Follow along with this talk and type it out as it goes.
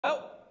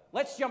Well,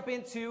 let's jump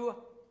into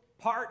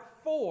part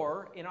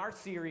 4 in our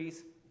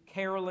series,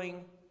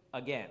 Caroling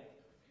Again.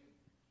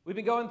 We've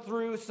been going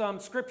through some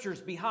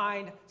scriptures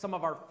behind some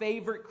of our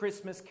favorite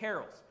Christmas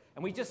carols.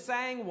 And we just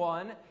sang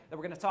one that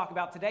we're going to talk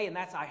about today, and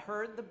that's I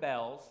Heard the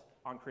Bells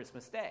on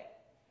Christmas Day.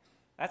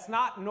 That's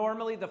not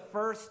normally the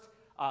first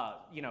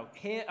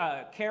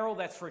carol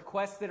that's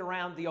requested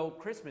around the old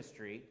Christmas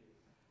tree,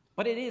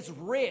 but it is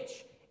rich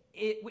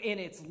in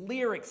its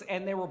lyrics,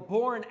 and they were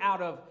born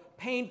out of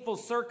painful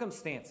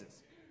circumstances.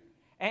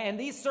 And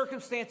these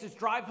circumstances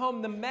drive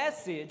home the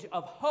message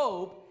of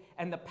hope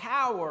and the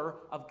power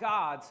of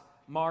God's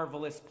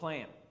marvelous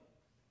plan.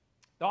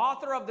 The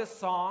author of this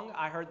song,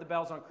 I Heard the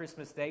Bells on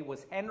Christmas Day,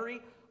 was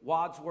Henry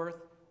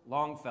Wadsworth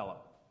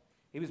Longfellow.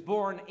 He was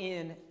born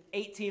in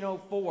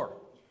 1804.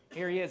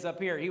 Here he is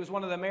up here. He was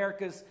one of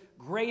America's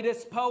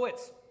greatest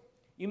poets.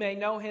 You may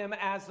know him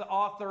as the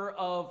author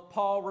of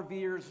Paul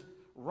Revere's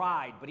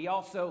Ride, but he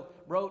also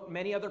wrote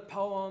many other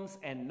poems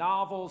and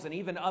novels and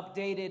even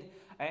updated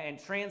and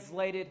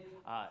translated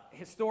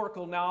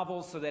historical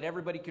novels so that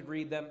everybody could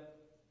read them.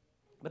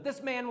 But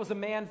this man was a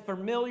man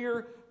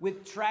familiar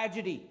with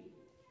tragedy.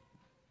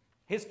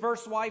 His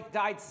first wife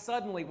died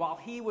suddenly while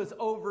he was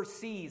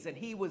overseas, and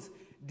he was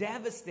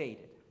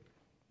devastated.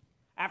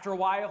 After a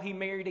while, he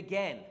married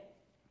again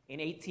in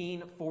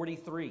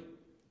 1843,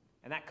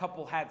 and that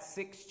couple had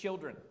 6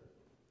 children.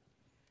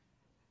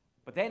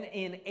 But then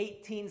in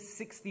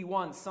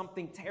 1861,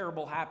 something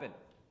terrible happened.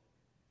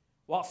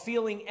 While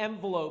sealing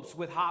envelopes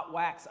with hot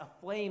wax, a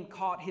flame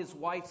caught his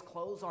wife's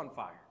clothes on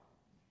fire.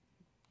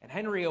 And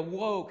Henry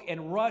awoke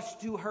and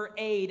rushed to her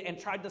aid and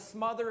tried to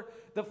smother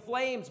the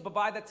flames. But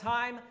by the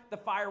time the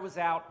fire was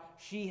out,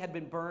 she had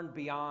been burned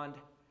beyond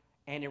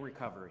any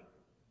recovery.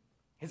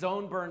 His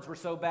own burns were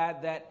so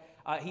bad that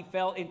he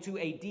fell into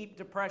a deep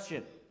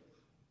depression,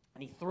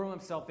 and he threw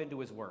himself into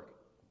his work.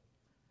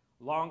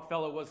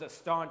 Longfellow was a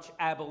staunch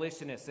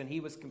abolitionist, and he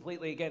was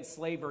completely against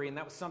slavery, and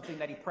that was something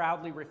that he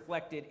proudly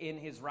reflected in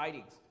his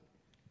writings.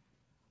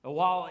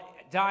 While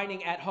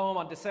dining at home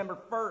on December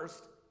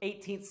 1st,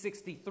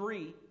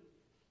 1863,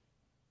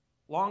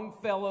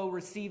 Longfellow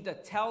received a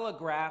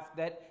telegraph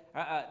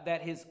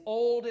that his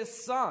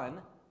oldest son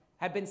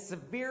had been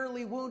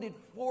severely wounded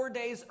 4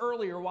 days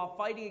earlier while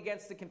fighting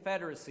against the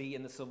Confederacy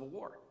in the Civil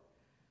War.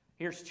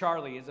 Here's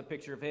Charlie. Here's a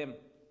picture of him.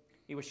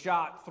 He was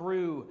shot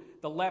through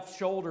the left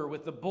shoulder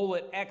with the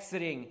bullet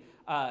exiting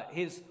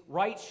his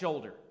right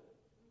shoulder.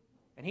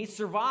 And he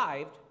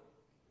survived,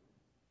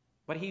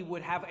 but he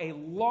would have a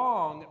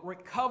long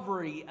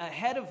recovery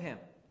ahead of him.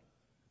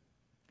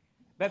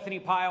 Bethany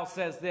Pyle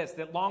says this,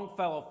 that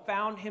Longfellow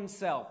found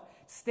himself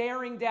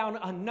staring down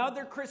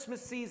another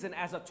Christmas season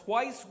as a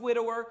twice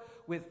widower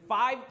with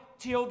 5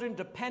 children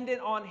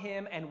dependent on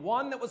him and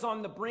one that was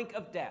on the brink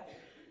of death.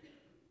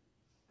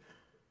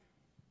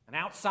 And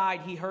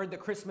outside, he heard the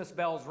Christmas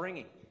bells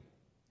ringing.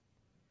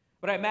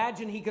 But I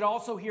imagine he could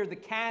also hear the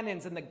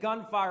cannons and the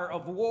gunfire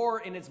of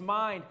war in his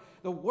mind.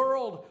 The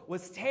world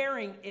was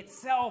tearing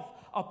itself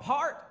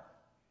apart.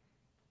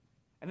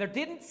 And there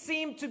didn't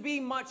seem to be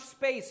much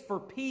space for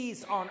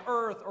peace on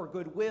earth or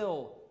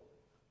goodwill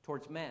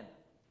towards men.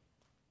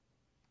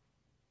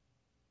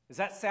 Does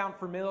that sound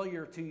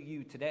familiar to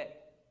you today?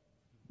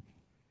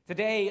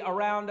 Today,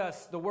 around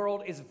us, the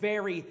world is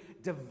very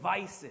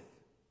divisive.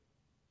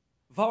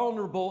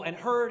 Vulnerable and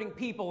hurting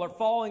people are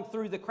falling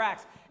through the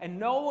cracks, and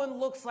no one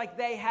looks like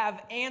they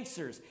have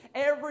answers.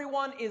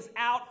 Everyone is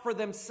out for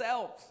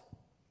themselves.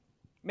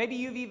 Maybe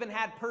you've even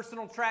had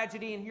personal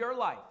tragedy in your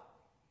life,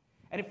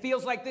 and it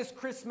feels like this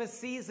Christmas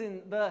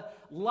season, the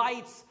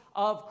lights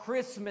of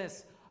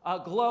Christmas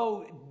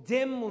glow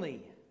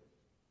dimly,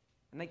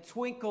 and they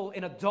twinkle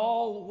in a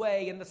dull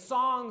way, and the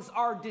songs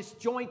are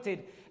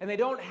disjointed, and they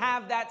don't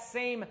have that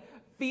same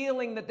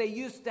feeling that they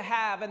used to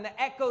have, and the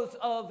echoes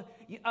of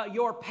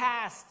your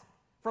past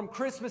from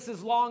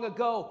Christmases long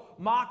ago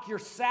mock your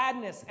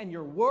sadness and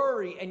your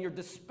worry and your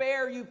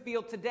despair you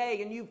feel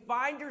today, and you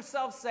find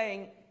yourself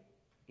saying,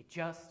 it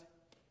just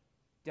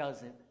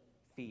doesn't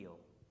feel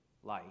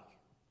like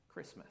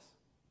Christmas.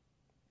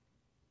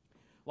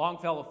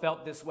 Longfellow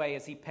felt this way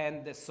as he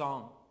penned this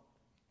song.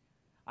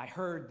 I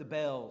heard the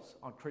bells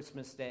on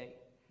Christmas Day,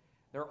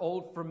 their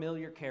old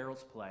familiar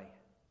carols play,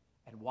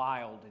 and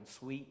wild and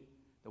sweet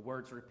the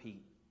words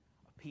repeat,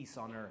 of peace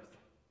on earth,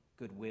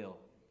 goodwill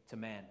to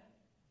men.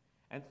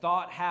 And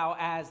thought how,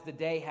 as the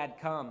day had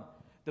come,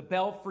 the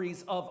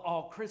belfries of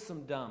all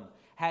Christendom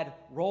had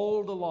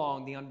rolled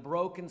along the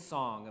unbroken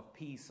song of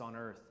peace on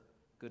earth,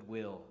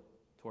 goodwill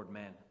toward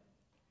men.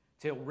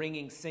 Till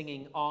ringing,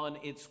 singing on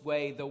its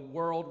way, the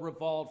world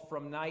revolved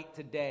from night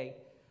to day,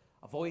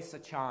 a voice, a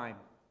chime,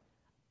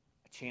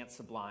 a chant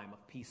sublime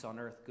of peace on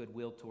earth,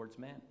 goodwill towards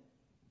men.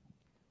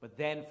 But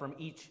then from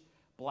each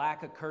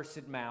black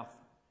accursed mouth,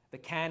 the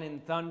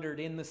cannon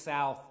thundered in the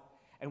south,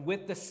 and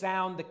with the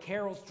sound the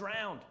carols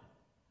drowned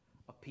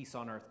of peace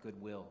on earth,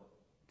 goodwill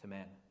to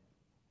men.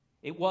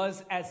 It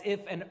was as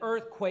if an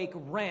earthquake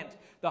rent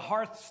the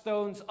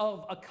hearthstones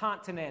of a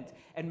continent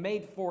and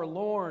made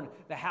forlorn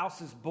the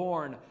houses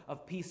born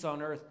of peace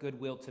on earth,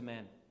 goodwill to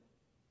men.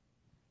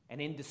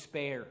 and in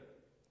despair,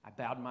 I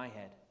bowed my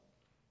head.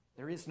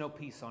 There is no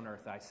peace on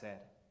earth, I said,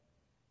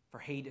 for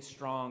hate is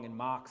strong and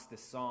mocks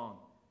this song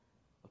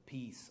of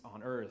peace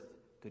on earth,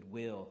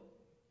 goodwill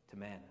to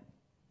men.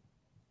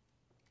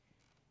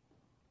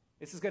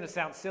 This is going to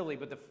sound silly,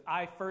 but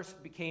I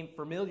first became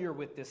familiar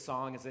with this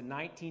song as a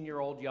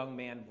 19-year-old young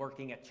man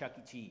working at Chuck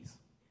E. Cheese.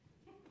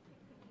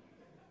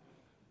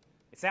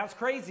 It sounds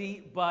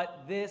crazy,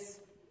 but this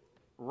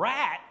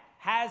rat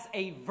has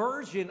a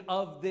version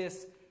of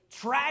this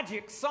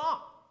tragic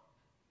song.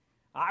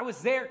 I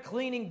was there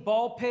cleaning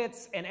ball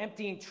pits and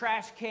emptying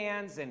trash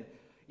cans and,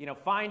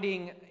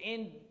 finding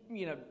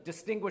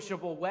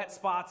distinguishable wet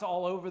spots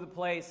all over the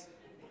place.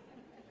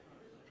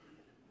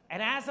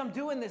 And as I'm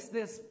doing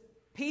this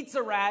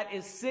pizza rat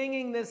is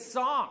singing this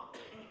song.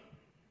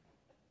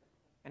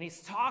 And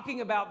he's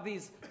talking about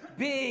these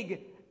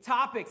big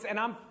topics, and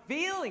I'm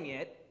feeling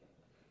it.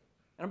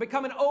 And I'm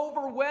becoming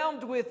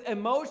overwhelmed with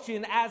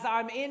emotion as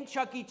I'm in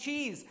Chuck E.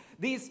 Cheese.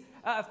 These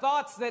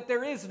thoughts that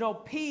there is no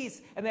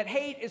peace and that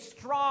hate is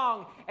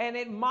strong, and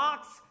it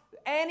mocks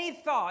any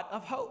thought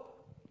of hope.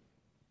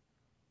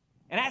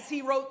 And as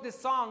he wrote this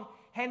song,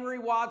 Henry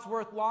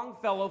Wadsworth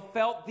Longfellow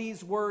felt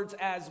these words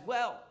as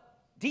well,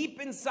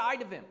 deep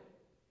inside of him.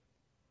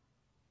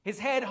 His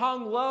head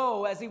hung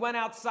low as he went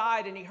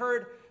outside, and he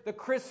heard the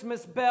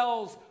Christmas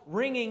bells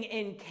ringing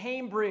in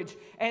Cambridge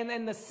and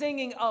then the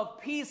singing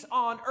of peace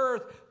on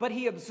earth, but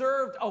he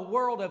observed a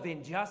world of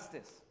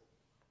injustice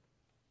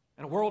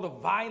and a world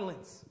of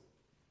violence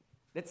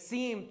that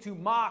seemed to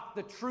mock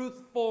the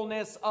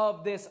truthfulness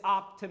of this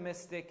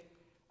optimistic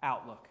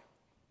outlook.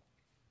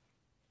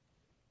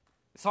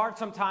 It's hard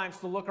sometimes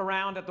to look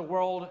around at the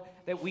world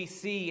that we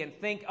see and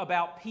think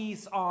about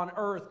peace on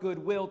earth,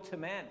 goodwill to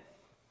men.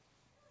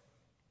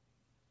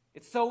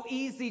 It's so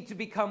easy to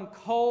become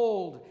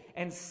cold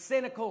and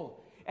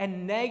cynical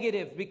and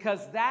negative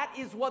because that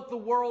is what the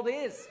world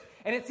is.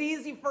 And it's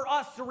easy for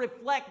us to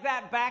reflect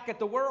that back at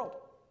the world.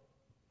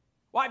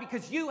 Why?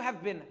 Because you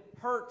have been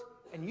hurt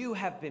and you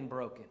have been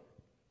broken.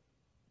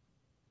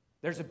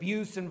 There's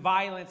abuse and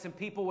violence and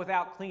people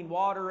without clean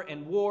water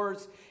and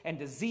wars and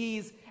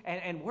disease.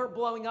 And we're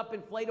blowing up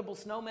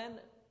inflatable snowmen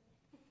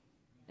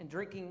and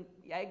drinking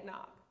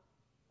eggnog.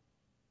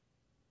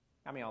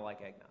 How many of y'all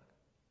like eggnog?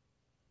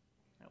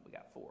 No, we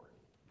got 4.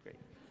 Great.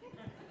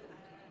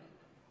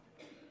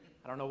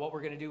 I don't know what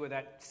we're going to do with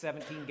that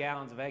 17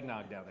 gallons of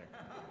eggnog down there.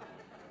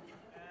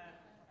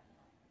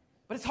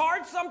 But it's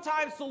hard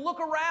sometimes to look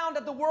around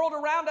at the world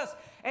around us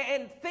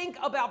and think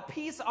about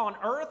peace on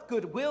earth,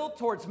 goodwill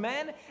towards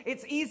men.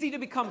 It's easy to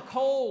become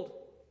cold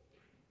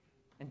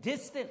and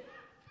distant.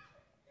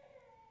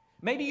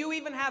 Maybe you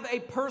even have a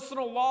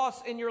personal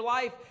loss in your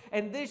life,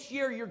 and this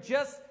year you're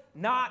just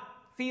not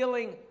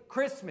feeling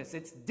Christmas.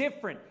 It's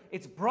different.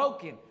 It's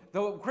broken.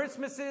 The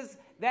Christmases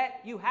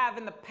that you have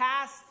in the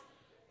past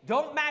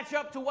don't match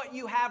up to what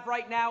you have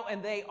right now,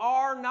 and they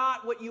are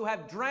not what you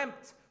have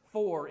dreamt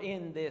for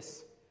in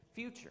this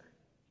future.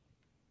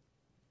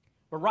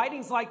 But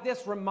writings like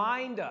this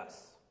remind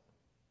us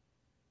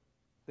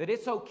that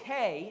it's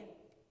okay,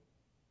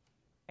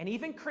 and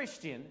even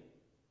Christian,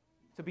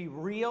 to be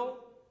real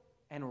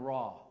and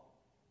raw,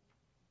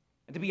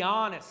 and to be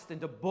honest, and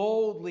to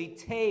boldly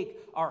take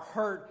our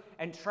hurt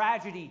and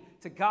tragedy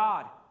to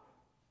God.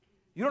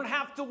 You don't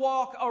have to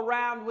walk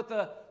around with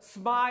a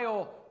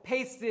smile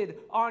pasted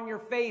on your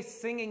face,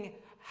 singing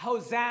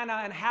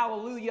Hosanna and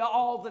Hallelujah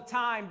all the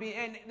time,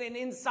 and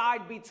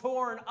inside be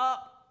torn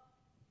up.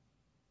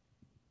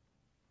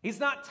 He's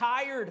not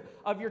tired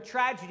of your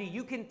tragedy.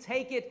 You can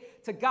take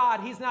it to God.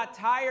 He's not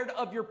tired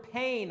of your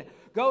pain.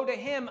 Go to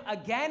Him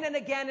again and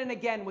again and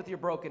again with your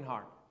broken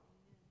heart.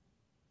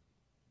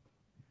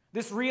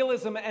 This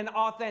realism and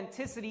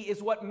authenticity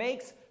is what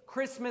makes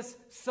Christmas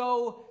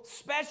so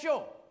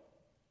special.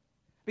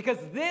 Because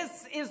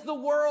this is the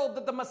world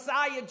that the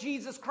Messiah,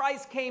 Jesus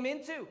Christ, came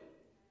into.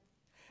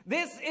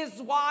 This is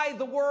why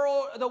the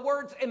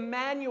words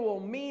Emmanuel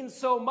mean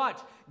so much.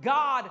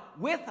 God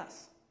with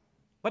us.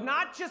 But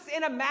not just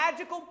in a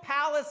magical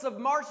palace of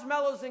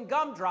marshmallows and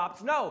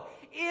gumdrops. No,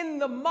 in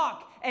the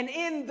muck and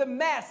in the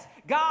mess,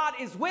 God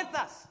is with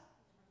us.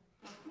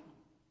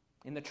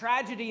 In the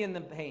tragedy and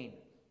the pain.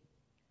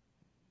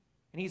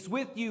 And He's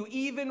with you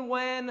even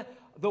when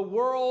the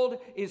world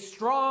is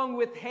strong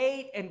with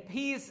hate and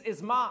peace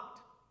is mocked.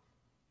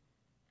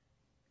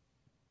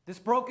 This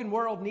broken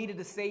world needed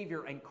a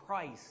Savior, and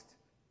Christ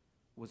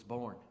was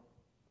born.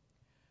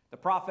 The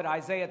prophet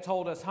Isaiah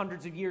told us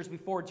hundreds of years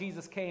before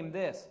Jesus came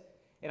this.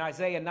 In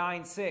Isaiah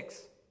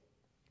 9:6,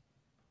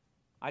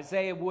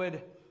 Isaiah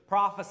would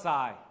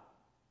prophesy,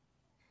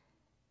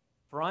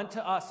 "For unto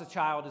us a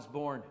child is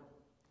born,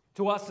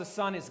 to us a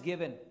son is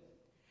given,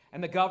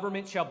 and the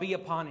government shall be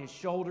upon his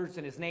shoulders,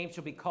 and his name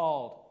shall be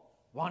called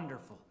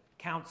Wonderful,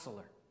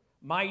 Counselor,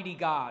 Mighty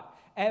God,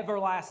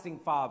 Everlasting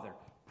Father,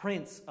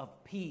 Prince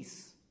of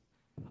Peace.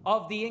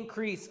 Of the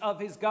increase of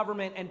his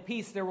government and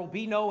peace there will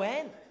be no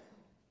end.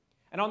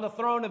 And on the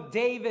throne of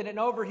David and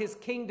over his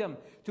kingdom,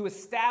 to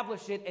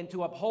establish it and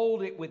to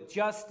uphold it with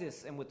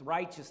justice and with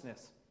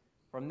righteousness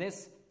from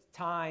this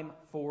time,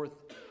 forth,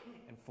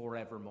 and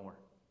forevermore.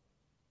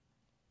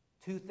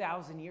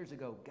 2,000 years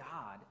ago,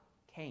 God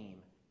came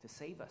to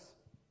save us.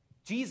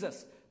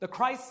 Jesus, the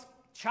Christ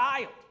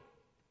child.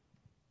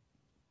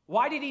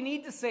 Why did he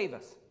need to save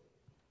us?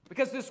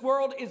 Because this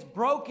world is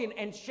broken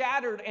and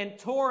shattered and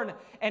torn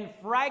and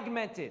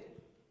fragmented.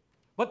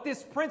 But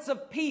this Prince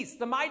of Peace,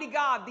 the mighty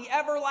God, the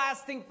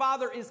everlasting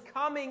Father, is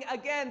coming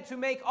again to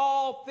make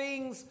all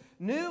things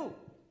new.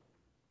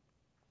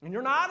 And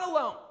you're not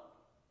alone.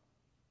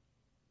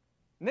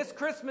 And this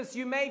Christmas,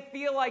 you may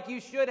feel like you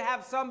should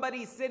have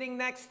somebody sitting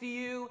next to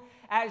you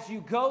as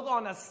you go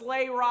on a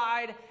sleigh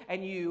ride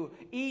and you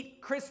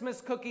eat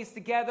Christmas cookies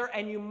together,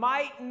 and you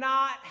might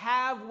not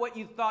have what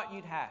you thought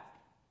you'd have.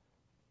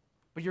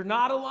 But you're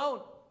not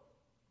alone.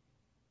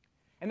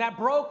 And that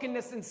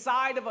brokenness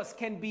inside of us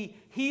can be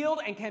healed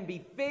and can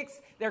be fixed.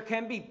 There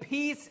can be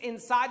peace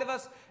inside of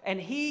us, and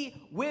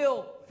he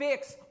will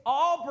fix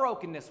all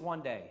brokenness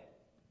one day.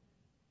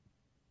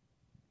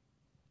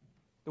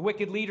 The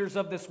wicked leaders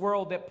of this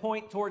world that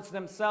point towards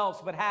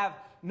themselves but have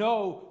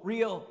no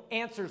real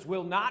answers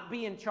will not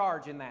be in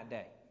charge in that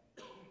day.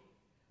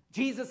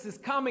 Jesus is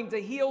coming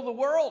to heal the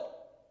world.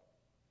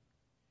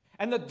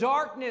 And the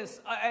darkness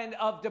and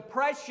of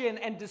depression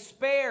and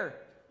despair,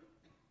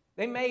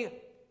 they may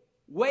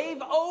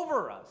wave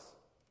over us.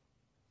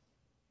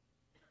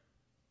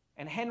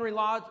 And Henry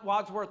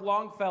Wadsworth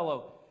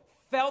Longfellow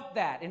felt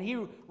that, and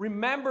he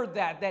remembered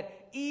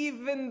that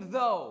even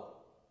though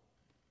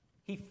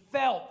he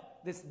felt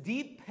this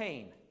deep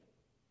pain,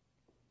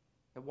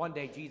 that one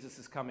day Jesus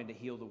is coming to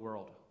heal the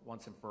world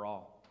once and for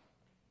all.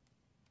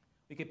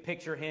 We could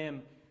picture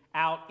him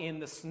out in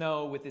the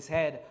snow with his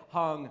head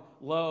hung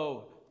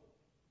low,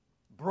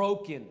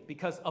 broken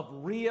because of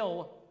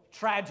real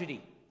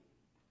tragedy,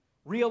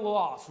 real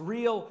loss,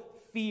 real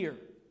fear.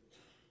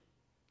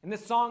 And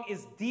this song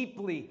is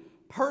deeply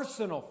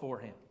personal for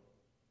him.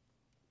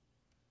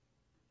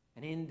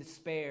 And in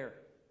despair,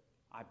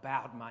 I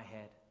bowed my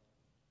head.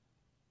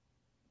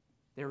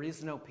 There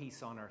is no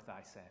peace on earth,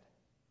 I said.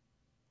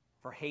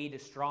 For hate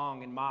is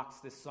strong and mocks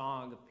this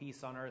song of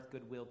peace on earth,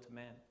 goodwill to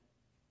men.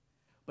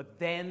 But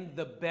then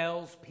the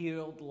bells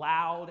pealed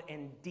loud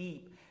and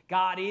deep.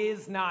 God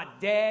is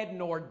not dead,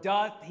 nor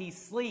doth he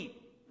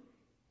sleep.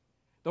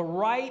 The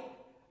right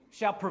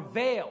shall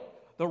prevail,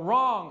 the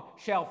wrong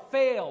shall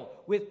fail,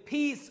 with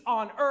peace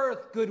on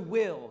earth,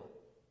 goodwill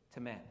to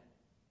men.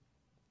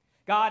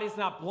 God is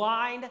not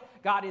blind,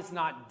 God is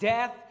not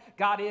deaf,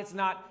 God is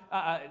not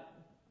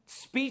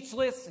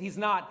speechless, he's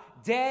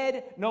not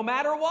dead. No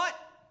matter what,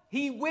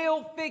 he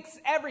will fix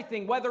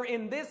everything, whether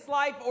in this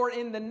life or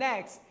in the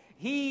next.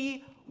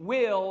 He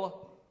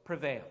will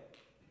prevail.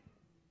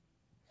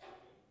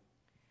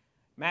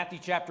 Matthew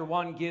chapter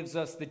 1 gives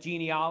us the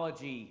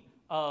genealogy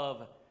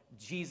of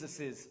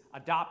Jesus'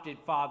 adopted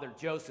father,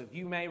 Joseph.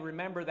 You may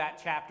remember that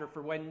chapter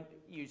for when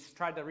you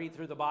tried to read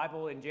through the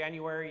Bible in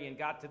January and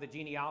got to the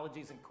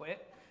genealogies and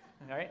quit.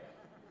 All right?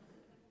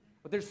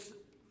 But there's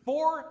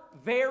 4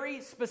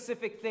 very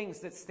specific things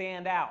that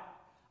stand out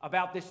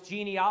about this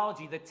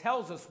genealogy that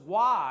tells us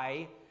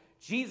why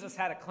Jesus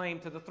had a claim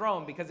to the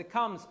throne, because it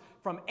comes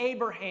from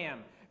Abraham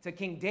to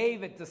King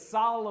David to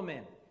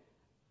Solomon.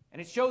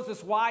 And it shows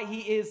us why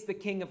he is the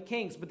King of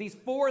Kings. But these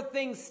 4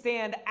 things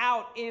stand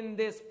out in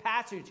this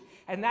passage,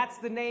 and that's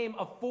the name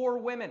of 4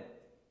 women: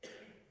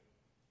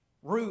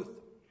 Ruth,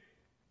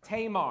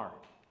 Tamar,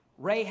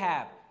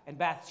 Rahab, and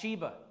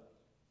Bathsheba.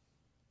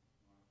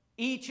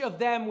 Each of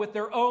them with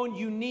their own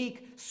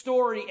unique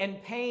story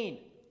and pain.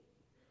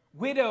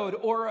 Widowed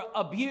or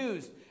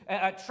abused,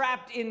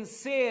 trapped in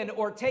sin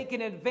or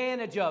taken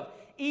advantage of.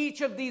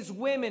 Each of these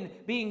women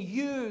being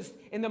used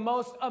in the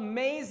most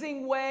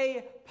amazing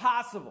way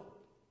possible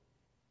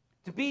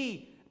to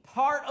be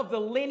part of the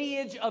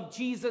lineage of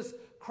Jesus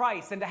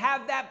Christ and to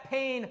have that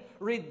pain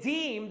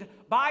redeemed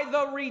by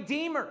the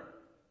Redeemer.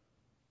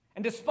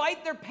 And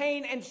despite their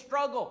pain and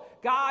struggle,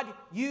 God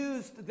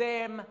used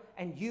them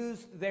and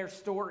used their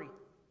story.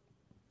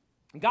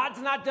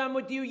 God's not done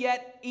with you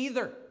yet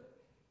either.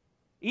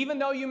 Even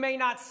though you may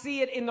not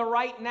see it in the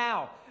right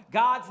now,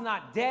 God's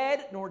not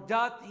dead, nor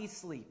doth he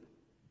sleep.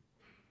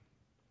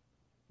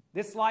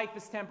 This life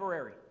is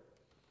temporary,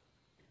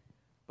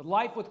 but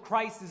life with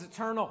Christ is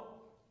eternal.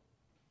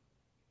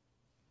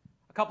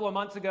 A couple of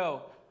months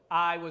ago,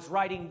 I was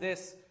writing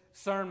this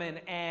sermon,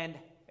 and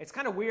it's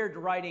kind of weird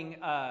writing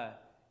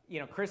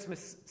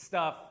Christmas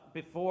stuff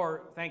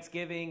before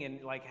Thanksgiving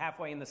and like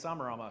halfway in the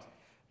summer almost.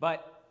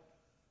 But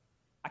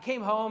I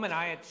came home and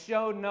I had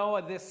showed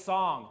Noah this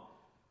song.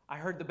 I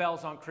heard the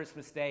bells on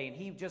Christmas Day, and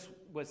he just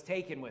was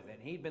taken with it.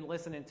 He'd been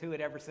listening to it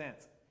ever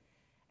since.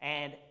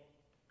 And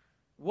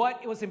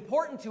what was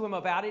important to him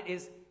about it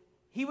is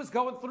he was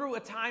going through a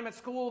time at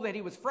school that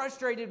he was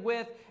frustrated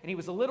with, and he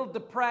was a little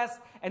depressed,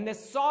 and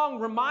this song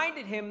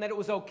reminded him that it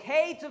was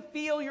okay to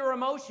feel your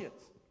emotions.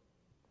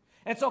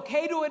 And it's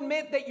okay to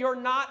admit that you're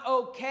not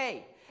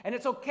okay. And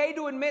it's okay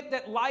to admit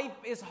that life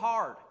is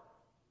hard.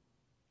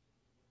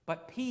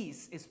 But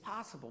peace is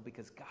possible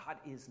because God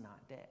is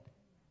not dead.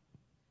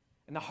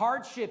 And the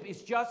hardship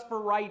is just for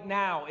right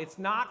now. It's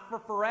not for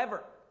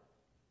forever.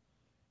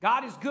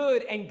 God is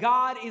good and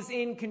God is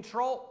in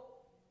control.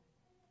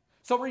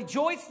 So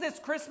rejoice this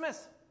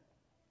Christmas.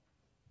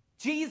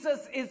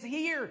 Jesus is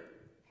here.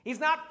 He's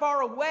not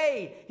far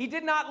away. He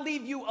did not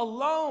leave you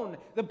alone.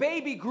 The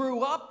baby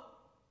grew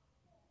up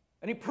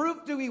and he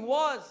proved who he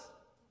was.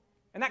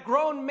 And that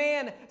grown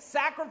man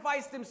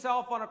sacrificed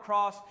himself on a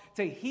cross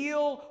to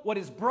heal what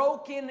is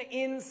broken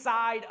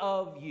inside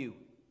of you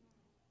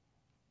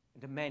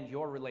and to mend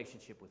your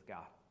relationship with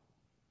God.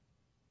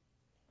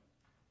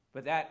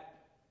 But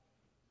that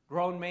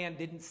grown man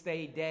didn't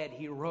stay dead.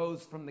 He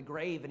rose from the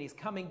grave and he's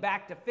coming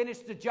back to finish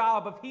the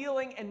job of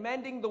healing and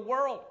mending the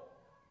world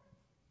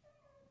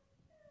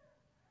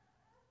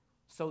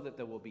so that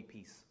there will be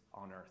peace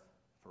on earth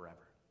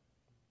forever.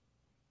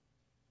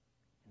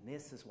 And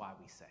this is why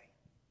we say,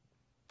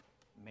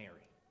 Merry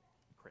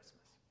Christmas.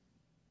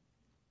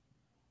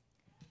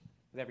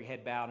 With every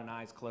head bowed and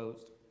eyes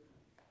closed,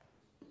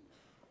 as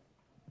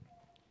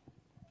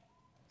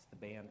the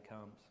band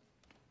comes.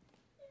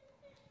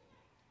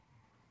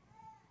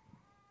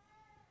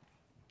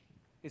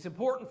 It's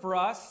important for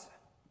us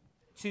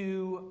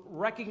to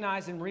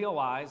recognize and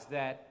realize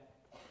that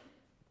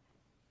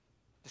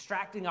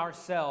distracting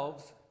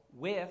ourselves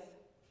with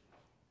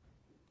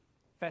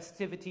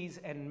festivities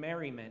and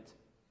merriment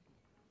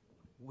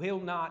will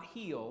not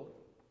heal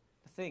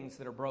the things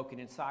that are broken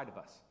inside of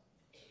us.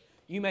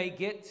 You may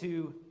get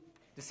to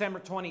December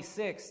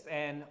 26th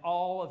and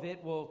all of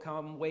it will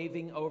come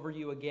waving over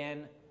you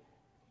again,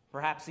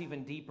 perhaps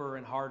even deeper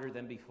and harder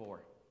than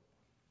before.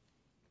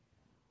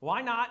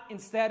 Why not,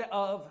 instead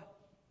of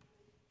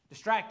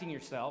distracting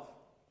yourself,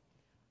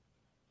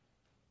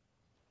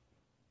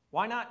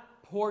 why not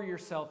pour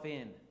yourself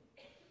in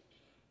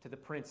to the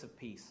Prince of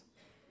Peace?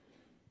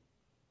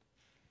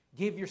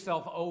 Give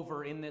yourself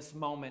over in this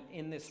moment,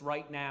 in this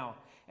right now,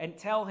 and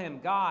tell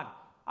him, God,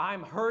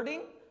 I'm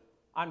hurting,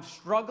 I'm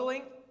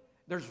struggling,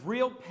 there's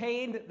real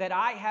pain that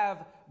I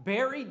have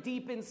buried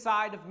deep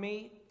inside of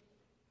me,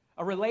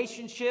 a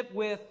relationship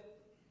with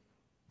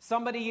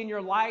somebody in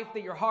your life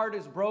that your heart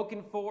is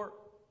broken for,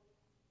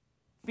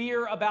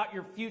 fear about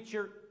your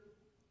future,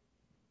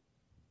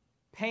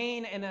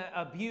 pain and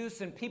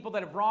abuse and people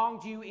that have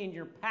wronged you in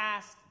your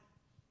past.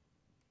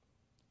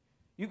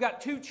 You've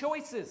got two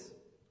choices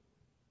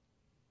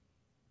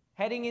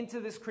heading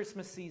into this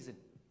Christmas season.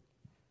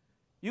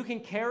 You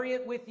can carry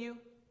it with you,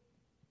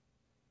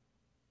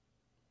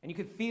 and you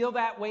can feel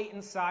that weight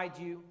inside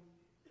you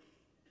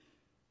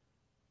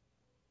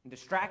and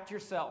distract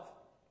yourself.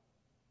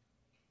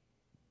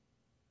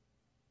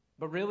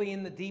 But really,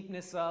 in the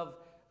deepness of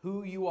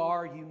who you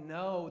are, you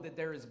know that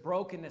there is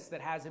brokenness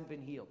that hasn't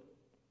been healed.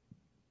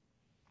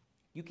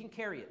 You can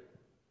carry it.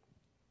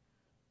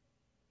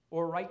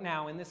 Or right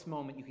now, in this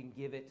moment, you can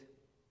give it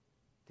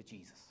to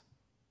Jesus.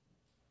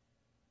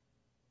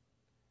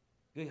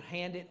 You can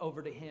hand it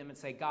over to him and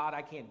say, God,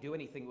 I can't do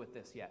anything with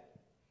this yet.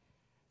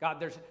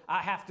 God,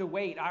 I have to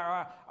wait,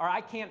 or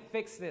I can't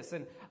fix this,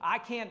 and I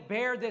can't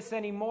bear this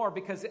anymore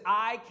because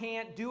I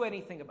can't do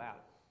anything about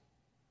it.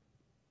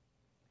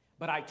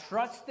 But I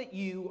trust that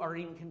you are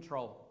in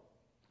control,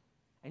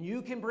 and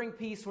you can bring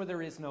peace where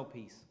there is no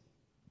peace.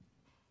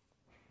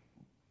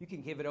 You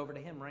can give it over to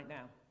him right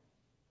now.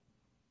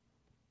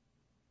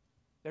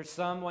 There's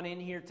someone in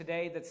here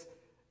today that's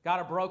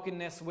got a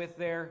brokenness with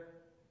their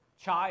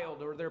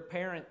child or their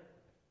parent.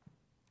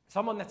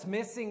 Someone that's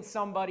missing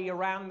somebody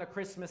around the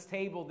Christmas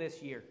table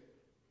this year.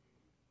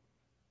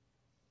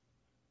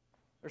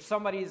 Or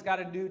somebody who's got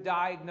a new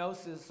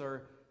diagnosis,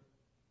 or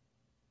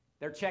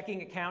their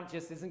checking account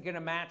just isn't going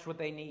to match what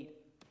they need.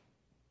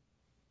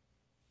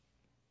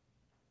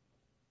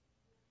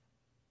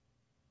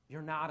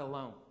 You're not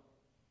alone.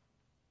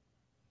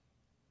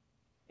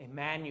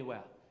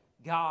 Emmanuel,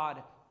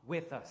 God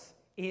with us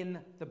in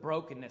the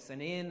brokenness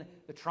and in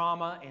the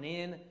trauma and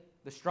in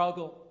the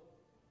struggle.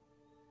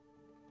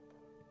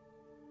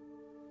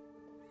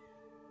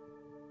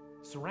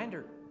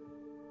 Surrender.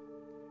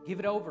 Give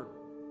it over.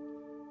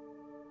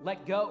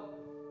 Let go.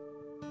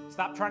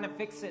 Stop trying to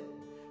fix it.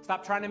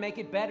 Stop trying to make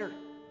it better.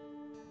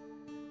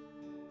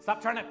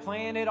 Stop trying to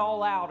plan it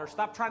all out, or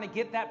stop trying to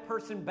get that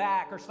person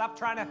back, or stop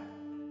trying to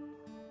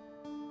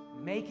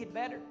make it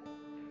better.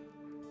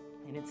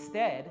 And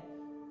instead,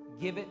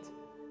 give it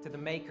to the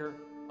maker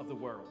of the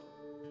world.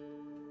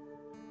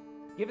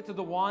 Give it to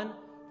the one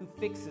who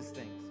fixes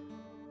things.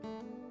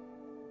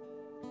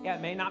 Yeah,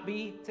 it may not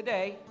be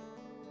today.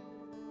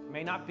 It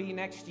may not be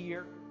next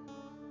year.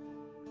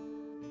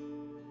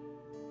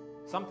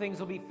 Some things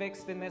will be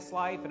fixed in this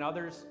life and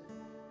others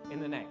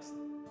in the next.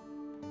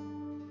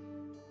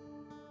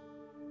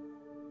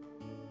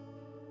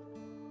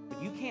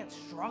 But you can't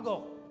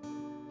struggle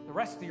the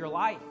rest of your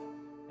life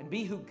and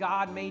be who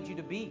God made you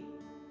to be.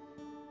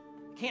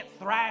 You can't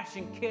thrash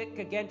and kick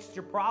against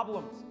your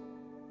problems.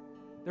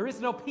 There is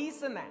no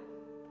peace in that.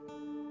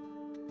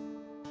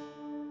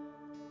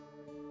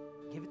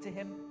 Give it to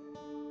him.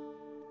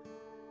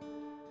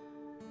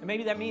 And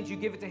maybe that means you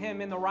give it to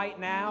him in the right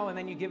now, and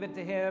then you give it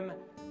to him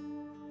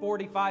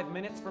 45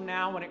 minutes from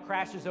now when it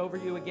crashes over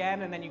you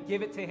again, and then you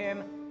give it to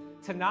him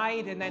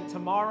tonight and then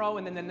tomorrow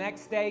and then the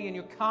next day, and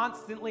you're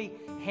constantly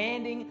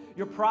handing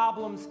your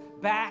problems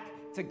back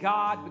to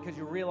God because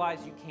you realize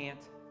you can't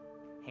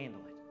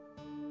handle it.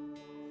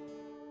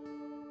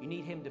 You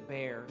need him to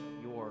bear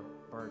your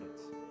burdens.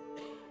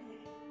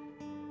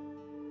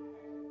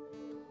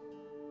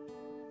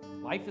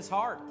 Life is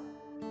hard,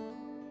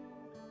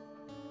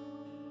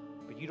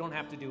 but you don't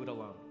have to do it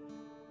alone.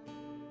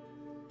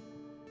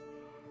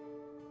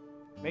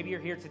 Maybe you're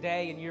here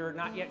today and you're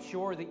not yet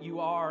sure that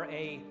you are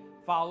a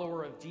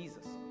follower of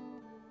Jesus.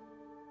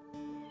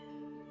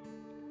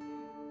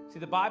 See,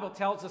 the Bible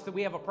tells us that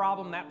we have a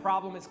problem. That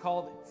problem is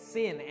called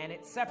sin, and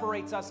it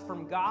separates us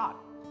from God.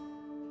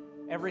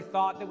 Every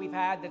thought that we've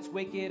had that's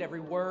wicked, every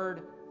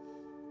word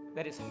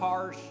that is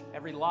harsh,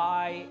 every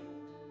lie,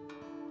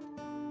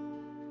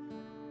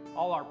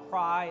 all our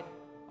pride,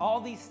 all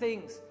these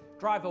things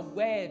drive a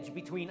wedge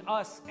between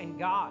us and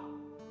God.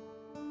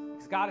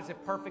 Because God is a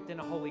perfect and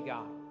a holy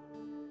God.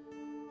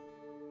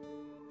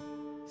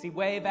 See,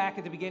 way back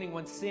at the beginning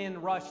when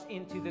sin rushed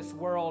into this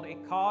world,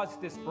 it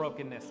caused this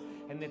brokenness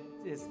and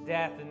this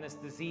death and this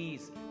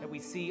disease that we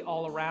see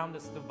all around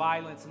us, the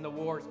violence and the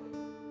wars.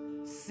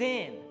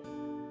 Sin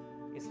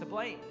is to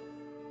blame.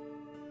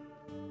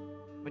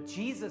 But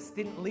Jesus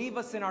didn't leave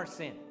us in our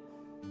sin.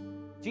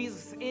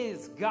 Jesus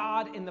is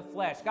God in the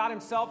flesh. God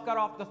himself got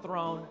off the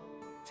throne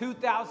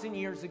 2,000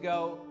 years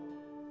ago,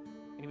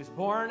 and he was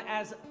born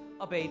as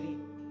a baby,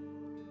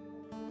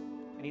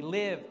 and he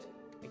lived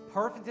a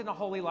perfect and a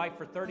holy life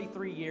for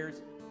 33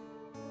 years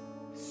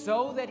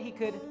so that he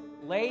could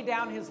lay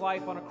down his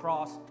life on a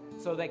cross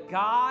so that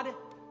God,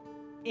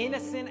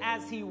 innocent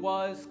as he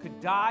was,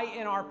 could die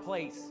in our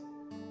place.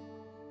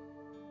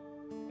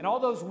 And all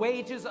those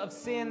wages of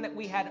sin that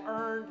we had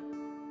earned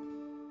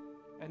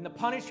and the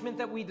punishment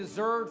that we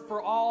deserved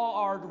for all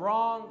our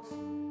wrongs,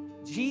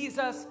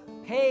 Jesus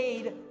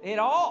paid it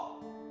all.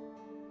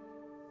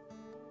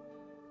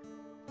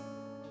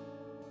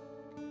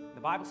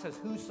 The Bible says,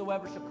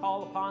 whosoever shall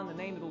call upon the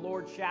name of the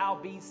Lord shall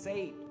be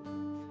saved.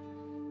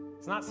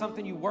 It's not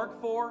something you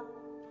work for.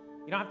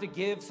 You don't have to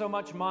give so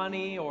much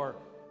money or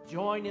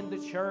join in the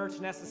church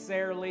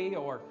necessarily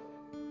or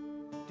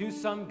do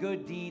some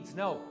good deeds.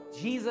 No,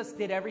 Jesus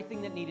did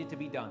everything that needed to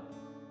be done.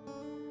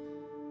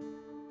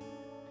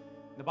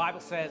 The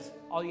Bible says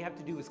all you have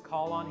to do is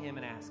call on him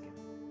and ask him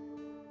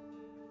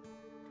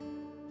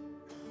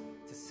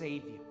to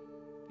save you.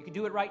 You can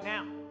do it right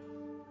now.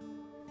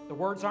 The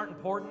words aren't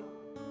important.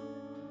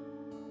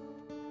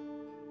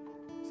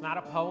 It's not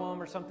a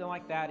poem or something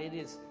like that. It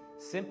is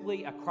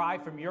simply a cry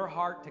from your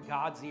heart to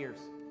God's ears.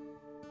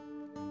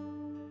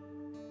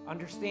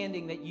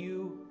 Understanding that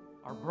you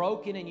are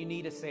broken and you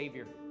need a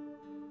Savior.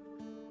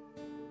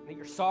 That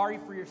you're sorry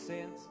for your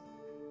sins.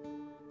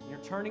 And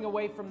you're turning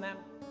away from them.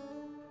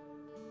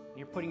 And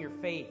you're putting your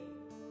faith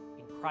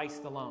in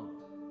Christ alone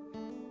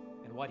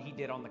and what he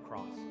did on the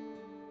cross.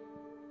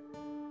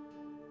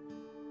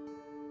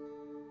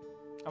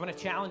 I'm going to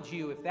challenge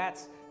you, if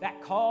that's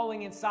that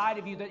calling inside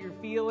of you that you're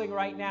feeling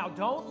right now,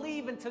 don't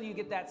leave until you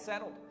get that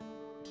settled.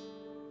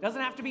 Doesn't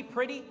have to be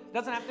pretty,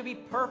 doesn't have to be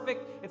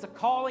perfect. It's a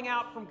calling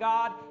out from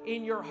God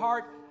in your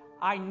heart.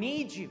 I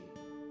need you.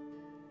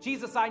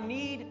 Jesus, I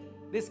need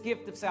this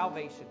gift of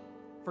salvation.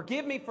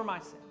 Forgive me for my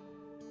sin.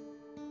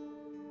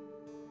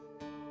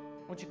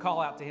 Won't you call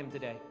out to him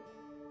today?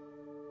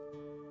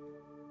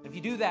 If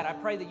you do that, I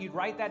pray that you'd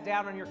write that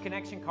down on your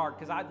connection card,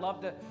 because I'd love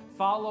to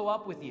follow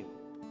up with you.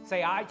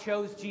 Say, I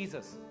chose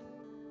Jesus.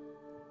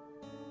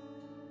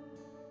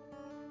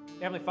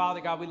 Heavenly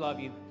Father, God, we love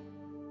you.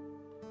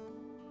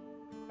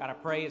 God, I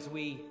pray as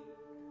we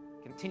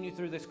continue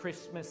through this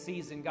Christmas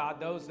season, God,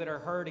 those that are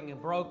hurting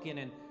and broken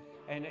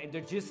and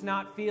they're just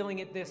not feeling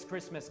it this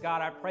Christmas,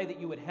 God, I pray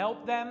that you would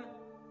help them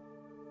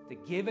to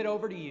give it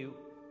over to you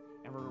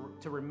and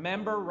to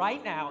remember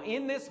right now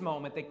in this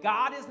moment that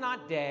God is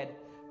not dead,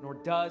 nor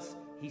does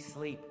he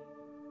sleep.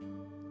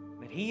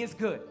 That he is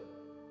good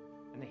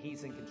and that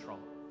he's in control.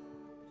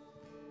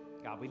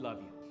 God, we love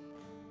you.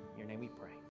 In your name we pray.